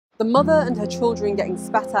The mother and her children getting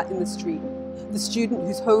spat at in the street. The student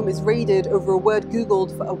whose home is raided over a word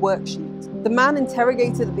Googled for a worksheet. The man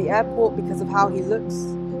interrogated at the airport because of how he looks.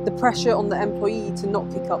 The pressure on the employee to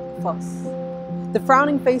not kick up the fuss. The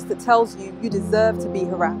frowning face that tells you you deserve to be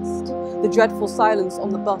harassed. The dreadful silence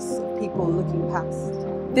on the bus of people looking past.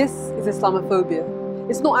 This is Islamophobia.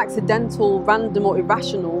 It's not accidental, random or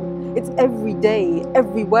irrational. It's every day,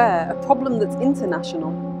 everywhere, a problem that's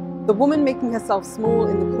international. The woman making herself small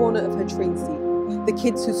in the corner of her train seat. The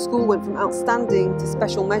kids whose school went from outstanding to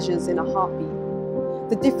special measures in a heartbeat.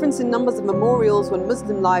 The difference in numbers of memorials when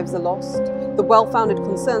Muslim lives are lost. The well-founded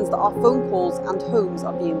concerns that our phone calls and homes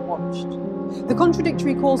are being watched. The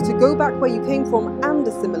contradictory calls to go back where you came from and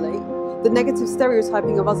assimilate. The negative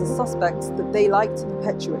stereotyping of us as suspects that they like to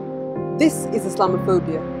perpetuate. This is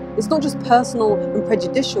Islamophobia. It's not just personal and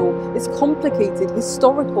prejudicial, it's complicated,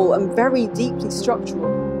 historical and very deeply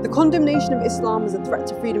structural. The condemnation of Islam as a threat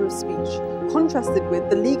to freedom of speech, contrasted with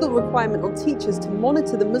the legal requirement on teachers to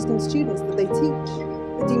monitor the Muslim students that they teach.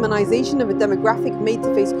 The demonization of a demographic made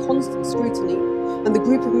to face constant scrutiny, and the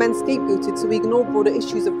group of men scapegoated so we ignore broader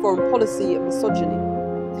issues of foreign policy and misogyny.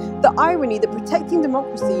 The irony that protecting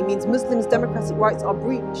democracy means Muslims' democratic rights are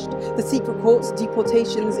breached, the secret courts,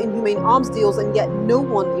 deportations, inhumane arms deals, and yet no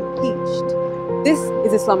one impeached. This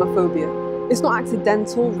is Islamophobia. It's not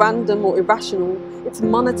accidental, random or irrational, it's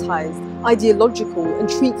monetized, ideological, and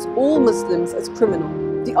treats all Muslims as criminal.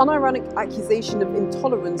 The unironic accusation of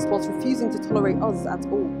intolerance whilst refusing to tolerate us at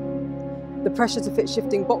all. The pressure to fit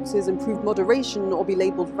shifting boxes and prove moderation or be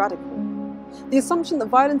labelled radical. The assumption that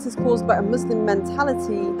violence is caused by a Muslim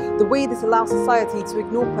mentality, the way this allows society to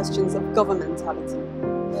ignore questions of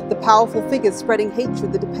governmentality. The powerful figures spreading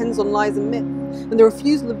hatred that depends on lies and myth, and the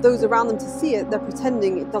refusal of those around them to see it, they're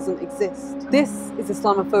pretending it doesn't exist. This is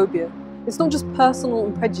Islamophobia. It's not just personal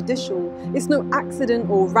and prejudicial, it's no accident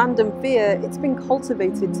or random fear, it's been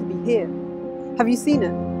cultivated to be here. Have you seen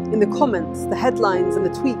it? In the comments, the headlines and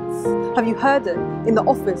the tweets? Have you heard it? In the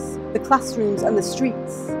office, the classrooms and the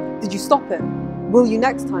streets? Did you stop it? Will you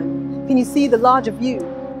next time? Can you see the larger view?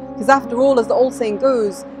 Because after all, as the old saying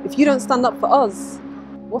goes, if you don't stand up for us,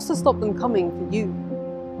 what's to stop them coming for you?